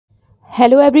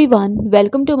Hello everyone,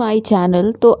 welcome to my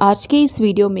channel. तो आज के इस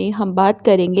वीडियो में हम बात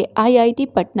करेंगे आईआईटी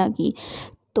पटना की।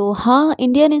 तो हाँ,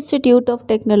 Indian institute of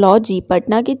technology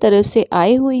Patna की तरफ से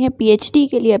आए हुए हैं पीएचडी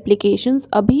के लिए एप्लीकेशंस।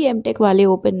 अभी एमटेक वाले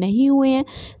ओपन नहीं हुए हैं,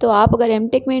 तो आप अगर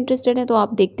एमटेक में इंटरेस्टेड हैं तो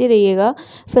आप देखते रहिएगा।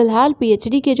 फिलहाल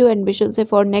पीएचडी के जो एडमिशन्स है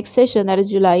for next session, that is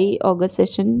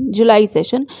July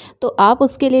session, तो आप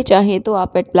उसके लिए चाहें तो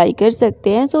आप अप्लाई कर सकते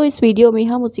हैं। सो इस वीडियो में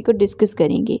हम उसी को डिस्कस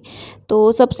करेंगे।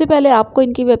 तो सबसे पहले आपको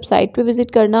इनकी वेबसाइट पे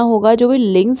विजिट करना होगा। जो भी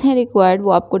लिंक्स हैं रिक्वायर्ड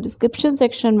वो आपको डिस्क्रिप्शन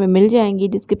सेक्शन में मिल जाएंगी,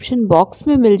 डिस्क्रिप्शन बॉक्स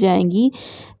में मिल जाएंगी।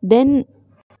 देन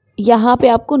यहाँ पे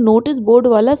आपको नोटिस बोर्ड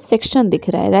वाला सेक्शन दिख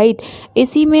रहा है, राइट।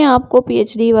 इसी में आपको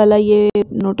पीएचडी वाला ये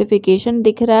नोटिफिकेशन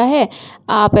दिख रहा है।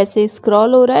 आप ऐसे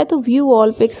स्क्रॉल हो रहा है तो व्यू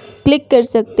ऑल पे क्लिक कर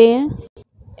सकते हैं।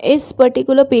 इस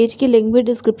पर्टिकुलर पेज की लिंक भी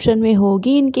डिस्क्रिप्शन में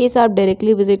होगी इन केस आप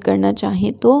डायरेक्टली विजिट करना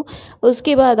चाहें तो।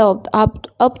 उसके बाद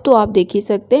अब तो आप देख ही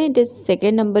सकते हैं, इट इज़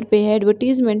सेकेंड नंबर पे है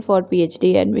एडवर्टीजमेंट फॉर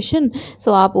पीएचडी एडमिशन।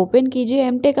 सो आप ओपन कीजिए।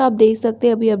 एमटेक आप देख सकते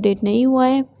हैं अभी अपडेट नहीं हुआ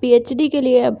है, पीएचडी के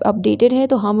लिए अपडेटेड है।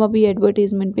 तो हम अभी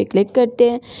एडवर्टीजमेंट पे क्लिक करते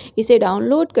हैं, इसे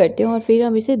डाउनलोड करते हैं और फिर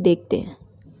हम इसे देखते हैं।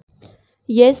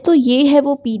 तो ये है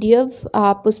वो पीडीएफ,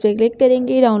 आप उस पर क्लिक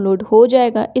करेंगे, डाउनलोड हो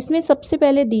जाएगा। इसमें सबसे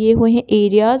पहले दिए हुए हैं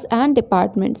एरियाज़ एंड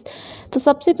डिपार्टमेंट्स। तो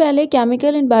सबसे पहले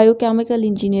केमिकल एंड बायोकेमिकल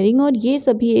इंजीनियरिंग, और ये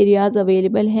सभी एरियाज़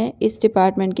अवेलेबल हैं इस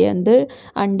डिपार्टमेंट के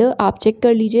अंडर आप चेक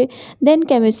कर लीजिए। देन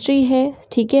केमिस्ट्री है,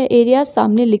 ठीक है, एरियाज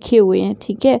सामने लिखे हुए हैं,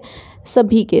 ठीक है,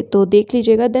 सभी के, तो देख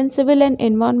लीजिएगा। Then civil and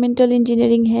environmental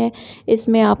engineering है,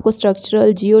 इसमें आपको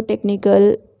structural, Jio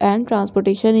technical and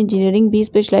transportation engineering भी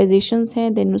स्पेशलाइजेशंस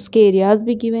हैं। देन उसके एरियाज़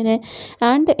भी गिवन है,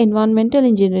 एंड एनवायरमेंटल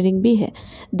इंजीनियरिंग भी है।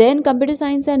 Then computer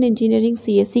science and engineering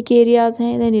CSC के एरियाज़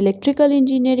हैं। देन इलेक्ट्रिकल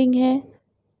इंजीनियरिंग है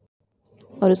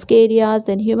और उसके areas.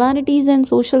 Then humanities and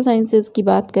social sciences की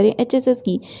बात करें एचएसएस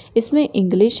की, इसमें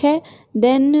इंग्लिश है।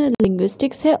 देन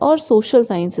लिंग्विस्टिक्स है और सोशल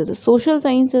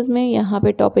साइंसेज में यहाँ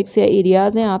पे टॉपिक्स या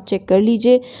एरियाज़ हैं, आप चेक कर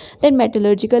लीजिए। Then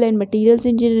metallurgical and materials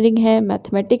engineering है,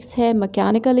 मैथमेटिक्स है,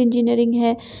 मैकेनिकल इंजीनियरिंग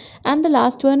है, and the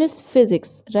last one is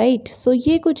physics, right. सो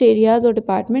ये कुछ एरियाज़ और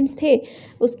डिपार्टमेंट्स थे।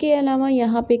 उसके अलावा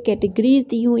यहाँ पे कैटेगरीज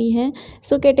दी हुई हैं।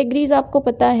 सो कैटेगरीज आपको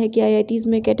पता है कि आईआईटीज़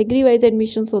में कैटेगरी वाइज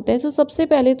एडमिशन्स होते हैं। सो सबसे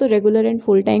पहले तो regular and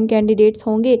full time candidates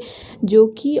होंगे, जो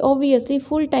कि ऑब्वियसली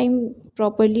फुल टाइम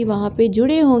प्रॉपरली वहाँ पे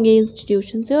जुड़े होंगे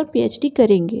इंस्टीट्यूशन से और पीएचडी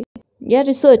करेंगे या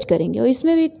रिसर्च करेंगे। और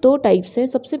इसमें भी दो टाइप्स है।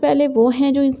 सबसे पहले वो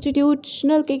हैं जो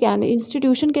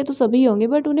इंस्टीट्यूशन के तो सभी होंगे,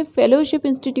 बट उन्हें फेलोशिप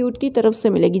इंस्टीट्यूट की तरफ से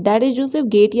मिलेगी, दैट इज़ जो सिर्फ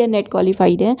गेट या नेट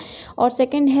क्वालिफाइड है। और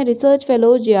सेकंड है रिसर्च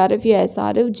फेलोज, जेआरएफ या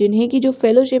एसआरएफ, जिन्हें की जो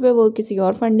फेलोशिप है वो किसी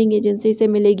और फंडिंग एजेंसी से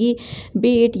मिलेगी,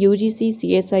 बी इट यूजीसी,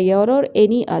 सीएसआईआर और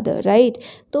एनी अदर, राइट।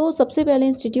 तो सबसे पहले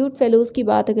इंस्टीट्यूट फेलोज़ की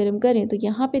बात अगर हम करें तो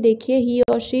यहाँ पे देखिए, ही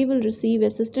और she will receive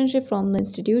assistantship from the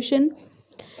institution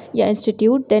या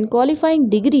institute. Then qualifying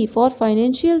degree for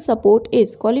financial support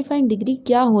is, qualifying degree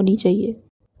क्या होनी चाहिए?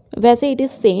 वैसे it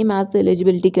is same as the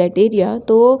eligibility criteria.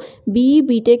 तो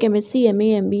BTech, MSc, MA,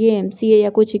 MBA, MCA या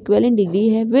कुछ इक्विवेलेंट डिग्री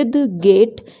है with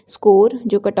gate score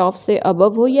जो कट ऑफ से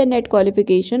अबव हो, या नेट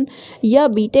क्वालिफिकेशन। या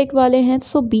बीटेक वाले हैं,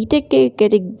 सो बीटेक के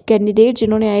कैंडिडेट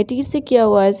जिन्होंने आईआईटी से किया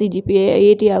हुआ है, सीजीपीए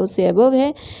 8 या उससे अबव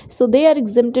है, सो they are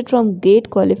exempted from gate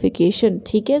qualification,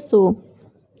 ठीक है। सो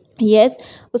यस,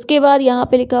 उसके बाद यहाँ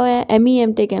पे लिखा हुआ है ME,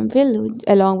 MTech, MPhil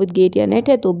along with gate या नेट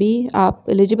है तो भी आप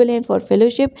एलिजिबल हैं फॉर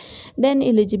फेलोशिप। देन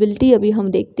एलिजिबिलिटी अभी हम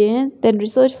देखते हैं। देन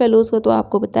रिसर्च फेलोज़ को तो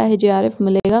आपको पता है जेआरएफ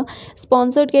मिलेगा।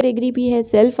 स्पॉन्सर्ड कैटेगरी भी है,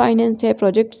 सेल्फ फाइनेंस्ड है,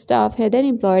 प्रोजेक्ट स्टाफ है, then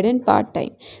employed and part time,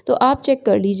 तो आप चेक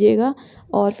कर लीजिएगा।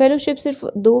 और फेलोशिप सिर्फ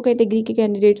दो कैटेगरी के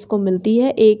कैंडिडेट्स को मिलती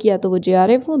है, एक या तो वो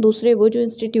जेआरएफ हो, दूसरे वो जो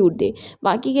इंस्टीट्यूट दे।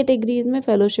 बाकी कैटेगरीज में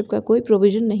फेलोशिप का कोई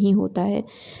प्रोविज़न नहीं होता है।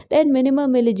 Then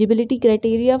minimum eligibility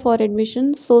criteria for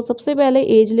admission. सो सबसे पहले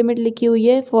एज लिमिट लिखी हुई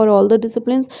है for all the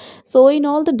discipline. So in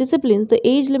all the discipline the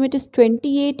age limit is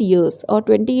 28 years, और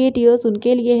 28 ईयर्स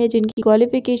उनके लिए है जिनकी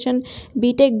qualification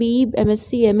BTech, be,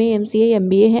 MSc, MA, MCA,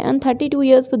 MBA है, and 32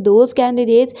 years for those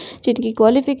candidates जिनकी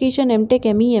क्वालिफिकेशन एमटेक,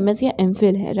 एमई, एमएस या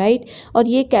MPhil है, right. और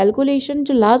ये कैलकुलेशन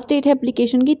जो लास्ट डेट है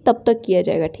एप्लीकेशन की तब तक किया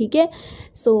जाएगा, ठीक है।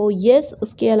 सो यस,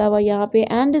 उसके अलावा यहाँ पे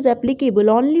and is applicable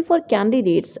only for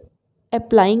candidates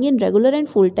applying in regular and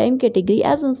full time category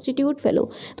as institute fellow.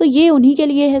 तो ये उन्हीं के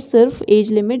लिए है सिर्फ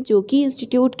एज लिमिट जो कि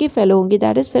इंस्टीट्यूट के फेलो होंगे,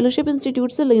 दैट इज़ फेलोशिप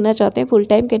इंस्टीट्यूट से लेना चाहते हैं फुल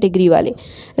टाइम कैटेगरी वाले,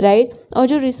 राइट। और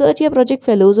जो रिसर्च या प्रोजेक्ट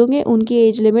फेलोज होंगे उनकी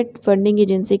एज लिमिट फंडिंग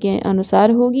एजेंसी के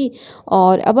अनुसार होगी।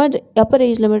 और अपर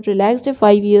एज लिमिट रिलैक्सड है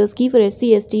 5 ईयर्स की for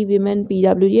SC, ST, women,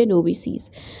 PWD and OBCs,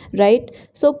 right.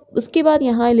 सो उसके बाद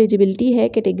यहाँ एलिजिबिलिटी है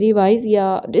कैटेगरी वाइज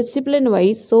या discipline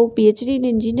wise. So PhD in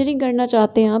engineering करना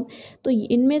चाहते हैं आप, तो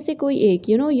इनमें से कोई एक,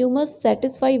 you must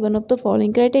satisfy one of the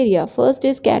following criteria. First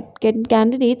is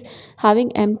candidates having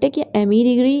MTech या ME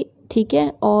degree, ठीक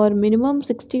है, और मिनिमम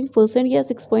 60% या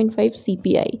 6.5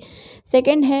 CPI।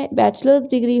 सेकंड है बैचलर्स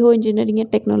डिग्री हो इंजीनियरिंग या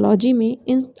टेक्नोलॉजी में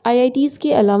इन IITs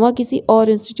के अलावा किसी और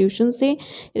इंस्टीट्यूशन से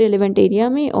रिलेवेंट एरिया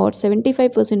में, और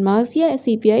 75% मार्क्स या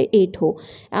CPI 8 हो।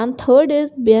 And third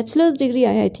is bachelors degree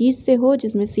IITs से हो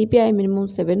जिसमें CPI मिनिमम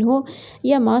 7 हो,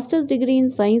 या masters degree in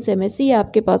science MSc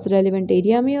आपके पास रेलिवेंट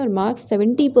एरिया में और मार्क्स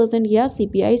 70% या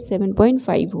CPI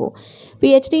 7.5 हो।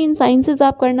 PhD इन साइंसेज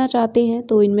आप करना चाहते हैं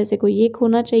तो इनमें से कोई एक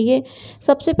होना चाहिए।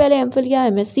 सबसे पहले MPhil या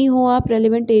MSc हो आप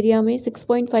रेलिवेंट एरिया में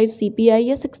 6.5 CPI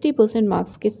या 60%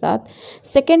 मार्क्स के साथ।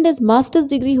 सेकेंड इज मास्टर्स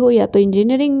डिग्री हो या तो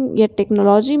इंजीनियरिंग या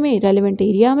टेक्नोलॉजी में रेलिवेंट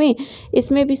एरिया में,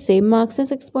 इसमें भी सेम मार्क्स हैं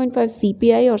 6.5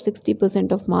 CPI और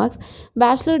 60% ऑफ मार्क्स।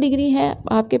 बैचलर डिग्री है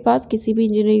आपके पास किसी भी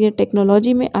इंजीनियरिंग या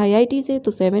टेक्नोलॉजी में IIT से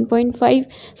तो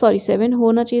 7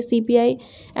 होना चाहिए CPI।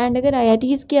 एंड अगर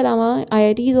IITs के अलावा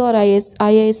IITs और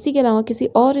IISc के अलावा किसी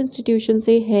और इंस्टीट्यूशन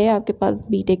से है आपके पास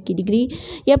BTech की डिग्री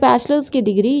या बैचलर्स की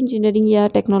डिग्री इंजीनियरिंग या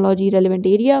टेक्नोलॉजी रेलिवेंट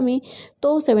एरिया में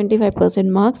तो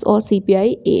 75% मार्क्स और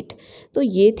CPI 8। तो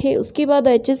ये थे। उसके बाद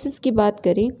HSS की बात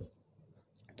करें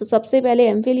तो सबसे पहले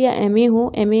MPhil या MA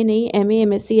हो, MA नहीं MA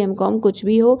MSc MCom कुछ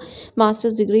भी हो,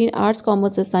 masters degree in arts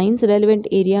commerce या साइंस रेलिवेंट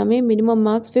एरिया में मिनिमम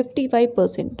मार्क्स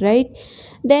 55%, राइट।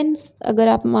 देन अगर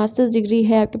आप मास्टर्स डिग्री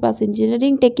है आपके पास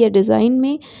इंजीनियरिंग टेक या डिज़ाइन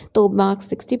में तो मार्क्स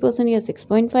 60% या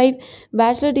 6.5।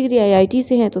 बैचलर डिग्री IIT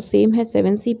से है तो सेम है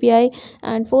 7 CPI।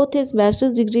 And fourth is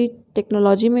bachelors degree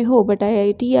technology में हो बट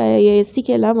IIT या IISc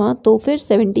के अलावा तो फिर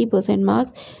 70%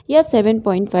 मार्क्स या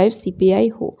 7.5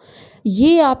 CPI हो।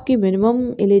 ये आपके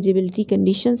मिनिमम एलिजिबिलिटी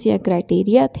कंडीशंस या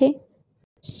क्राइटेरिया थे।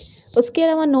 उसके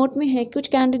अलावा नोट में है कुछ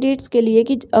कैंडिडेट्स के लिए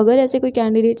कि अगर ऐसे कोई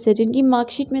कैंडिडेट्स है जिनकी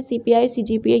मार्कशीट में CPI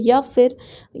CGPA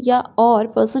या और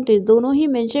परसेंटेज दोनों ही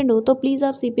मेंशन्ड हो तो प्लीज़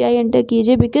आप CPI एंटर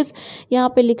कीजिए, बिकॉज यहाँ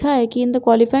पे लिखा है कि in the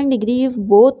qualifying degree if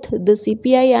both the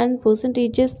CPI and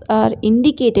percentages are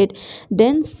indicated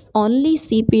then only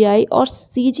CPI और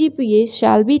CGPA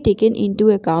shall be taken into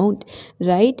account,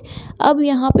 right. अब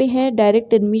यहाँ पे है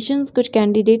डायरेक्ट एडमिशन्स कुछ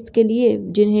कैंडिडेट्स के लिए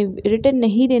जिन्हें रिटर्न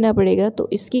नहीं देना पड़ेगा, तो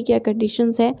इसकी क्या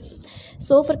कंडीशंस है।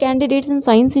 So for candidates in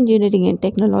science engineering and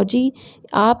technology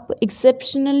आप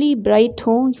एक्सेप्शनली ब्राइट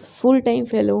हों, फुल टाइम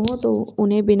फेलो हों तो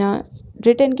उन्हें बिना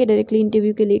रिटर्न के डायरेक्टली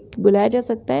इंटरव्यू के लिए बुलाया जा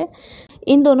सकता है।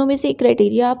 इन दोनों में से एक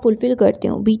क्राइटेरिया आप फुलफिल करते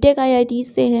हो। BTech IIT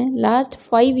से हैं, लास्ट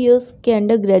 5 इयर्स के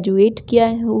अंडर ग्रेजुएट किया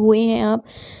हुए हैं आप,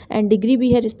 एंड डिग्री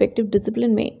भी है रिस्पेक्टिव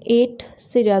डिसिप्लिन में 8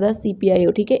 से ज़्यादा CPI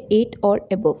हो, ठीक है, 8 और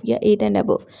अबव या 8 एंड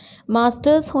अबव।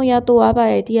 मास्टर्स हो या तो आप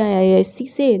IIT या IISc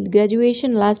से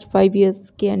ग्रेजुएशन लास्ट 5 इयर्स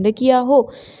के अंडर किया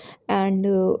हो एंड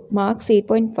मार्क्स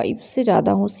 8.5 से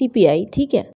ज़्यादा हो CPI,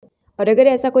 ठीक है। और अगर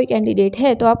ऐसा कोई कैंडिडेट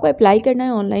है तो आपको अप्लाई करना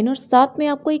है ऑनलाइन और साथ में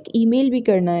आपको एक ईमेल भी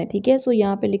करना है, ठीक है। सो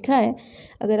यहाँ पे लिखा है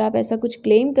अगर आप ऐसा कुछ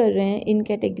क्लेम कर रहे हैं इन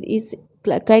कैटेगरी इस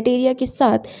क्राइटेरिया के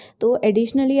साथ तो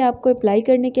एडिशनली आपको अप्लाई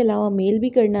करने के अलावा मेल भी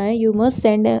करना है। You must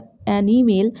send an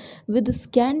email with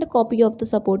scanned copy of the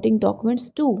supporting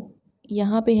documents to,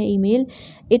 यहाँ पे है ईमेल,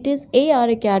 इट इज़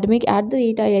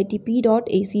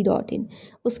aracademic@iitp.ac.in।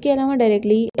 उसके अलावा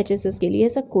डायरेक्टली HSS के लिए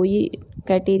ऐसा कोई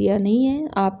क्राइटेरिया नहीं है,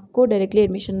 आपको डायरेक्टली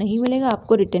एडमिशन नहीं मिलेगा,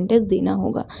 आपको रिटन टेस्ट देना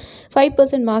होगा।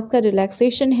 5% मार्क्स का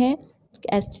रिलैक्सेशन है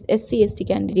SC ST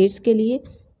कैंडिडेट्स के लिए।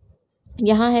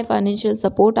 यहाँ है फाइनेंशियल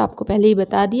सपोर्ट, आपको पहले ही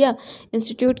बता दिया,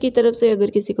 इंस्टीट्यूट की तरफ से अगर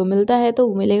किसी को मिलता है तो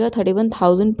वो मिलेगा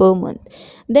 31,000 per month.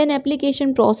 Then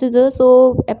application procedure,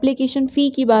 सो एप्लीकेशन फ़ी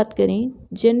की बात करें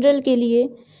जनरल के लिए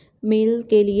मेल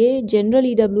के लिए जनरल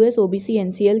EWS OBC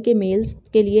NCL के मेल्स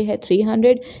के लिए है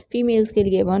 300, फीमेल्स के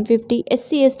लिए 150,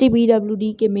 SC ST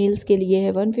PWD के मेल्स के लिए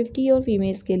है 150 और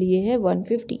फीमेल्स के लिए है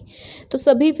 150। तो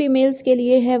सभी फीमेल्स के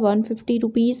लिए है 150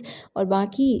 रुपीज़ और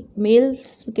बाकी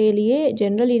मेल्स के लिए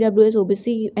जनरल EWS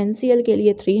OBC NCL के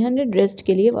लिए 300, रेस्ट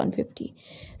के लिए 150,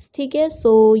 ठीक है।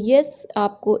 सो यस,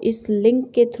 आपको इस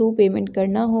लिंक के थ्रू पेमेंट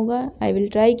करना होगा। आई विल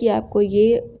ट्राई कि आपको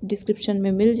ये डिस्क्रिप्शन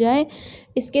में मिल जाए,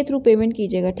 इसके थ्रू पेमेंट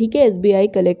कीजिएगा, ठीक है। SBI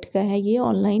कलेक्ट का है ये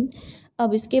ऑनलाइन।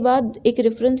 अब इसके बाद एक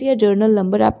रेफरेंस या जर्नल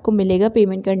नंबर आपको मिलेगा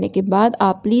पेमेंट करने के बाद,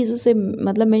 आप प्लीज़ उसे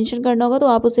मतलब मेंशन करना होगा तो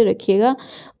आप उसे रखिएगा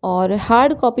और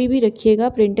हार्ड कॉपी भी रखिएगा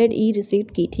प्रिंटेड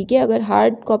रिसिप्ट की, ठीक है। अगर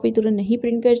हार्ड कॉपी तुरंत नहीं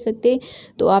प्रिंट कर सकते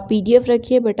तो आप PDF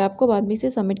रखिए, बट आपको बाद में इसे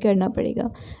सबमिट करना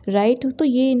पड़ेगा, राइट। तो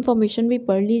ये इन्फॉर्मेशन भी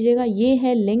पढ़ लीजिएगा, ये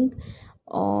है लिंक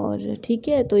और ठीक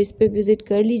है, तो इस पर विज़िट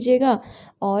कर लीजिएगा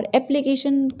और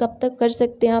एप्लीकेशन कब तक कर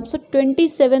सकते हैं आप? सो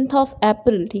 27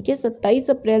 अप्रैल, ठीक है, 27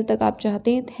 अप्रैल तक आप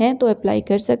चाहते हैं तो अप्लाई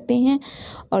कर सकते हैं।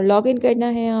 और लॉगिन करना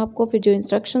है आपको, फिर जो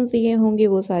इंस्ट्रक्शंस दिए होंगे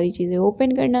वो सारी चीज़ें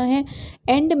ओपन करना है।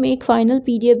 एंड में एक फाइनल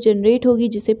PDF जनरेट होगी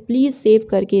जिसे प्लीज़ सेव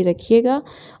करके रखिएगा।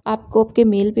 आपको आपके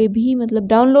मेल पे भी मतलब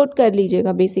डाउनलोड कर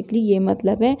लीजिएगा, बेसिकली ये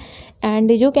मतलब है।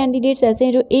 एंड जो कैंडिडेट्स ऐसे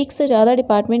हैं जो एक से ज़्यादा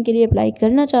डिपार्टमेंट के लिए अप्लाई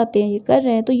करना चाहते हैं, ये कर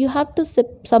रहे हैं, तो you have to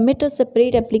submit a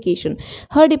separate application.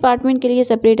 Her department के लिए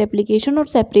सेपरेट एप्लीकेशन और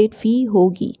सेपरेट फ़ी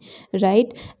होगी,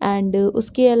 राइट। एंड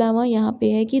उसके अलावा यहाँ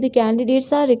पे है कि the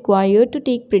candidates are required to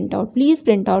take print out. Please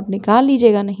print out निकाल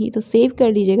लीजिएगा, नहीं तो सेव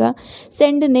कर लीजिएगा।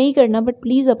 सेंड नहीं करना, बट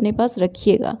प्लीज़ अपने पास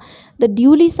रखिएगा। The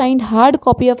duly signed hard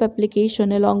copy of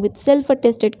application along with self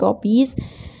attested copies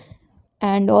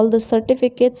and all the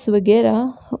certificates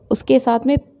वगैरह, उसके साथ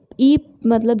में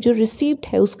मतलब जो रिसिप्ट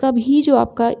है उसका भी जो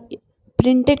आपका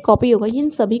प्रिंटेड कॉपी होगा, इन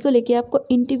सभी को लेके आपको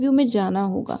इंटरव्यू में जाना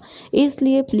होगा,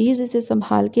 इसलिए प्लीज़ इसे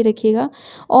संभाल के रखिएगा।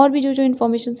 और भी जो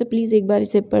इन्फॉर्मेशन से प्लीज़ एक बार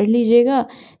इसे पढ़ लीजिएगा।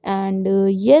 एंड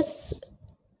यस,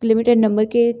 लिमिटेड नंबर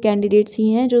के कैंडिडेट्स ही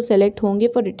हैं जो सेलेक्ट होंगे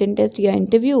फॉर रिटन टेस्ट या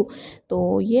इंटरव्यू।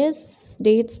 तो यस,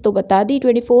 डेट्स तो बता दी,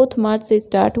 24 मार्च से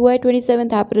स्टार्ट हुआ है,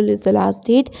 27 April is the last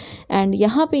date. And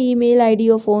यहाँ पे ईमेल आईडी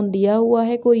और फ़ोन दिया हुआ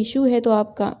है। कोई इशू है तो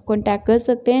आप कॉन्टैक्ट कर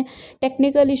सकते हैं।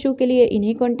 टेक्निकल इशू के लिए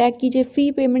इन्हें कॉन्टैक्ट कीजिए, फ़ी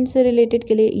पेमेंट से रिलेटेड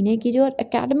के लिए इन्हें कीजिए, और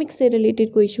एकेडमिक से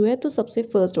रिलेटेड कोई इशू है तो सबसे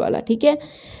फर्स्ट वाला, ठीक है।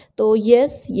 तो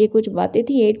यस, ये कुछ बातें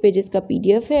थी। 8 पेजेस का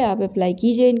PDF है, आप अप्लाई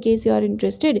कीजिए in case you are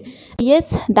interested. Yes,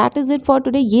 that is it for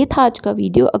today. ये था आज का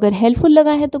वीडियो। अगर हेल्पफुल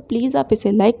लगा है तो प्लीज़ आप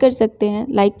इसे लाइक कर सकते हैं,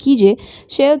 लाइक कीजिए,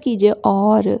 शेयर कीजिए,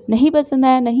 और नहीं पसंद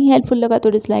आया, नहीं हेल्पफुल लगा तो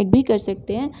डिसलाइक भी कर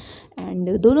सकते हैं।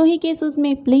 एंड दोनों ही केसेस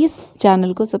में प्लीज़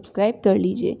चैनल को सब्सक्राइब कर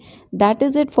लीजिए। That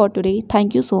is it for today.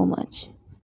 Thank you so much.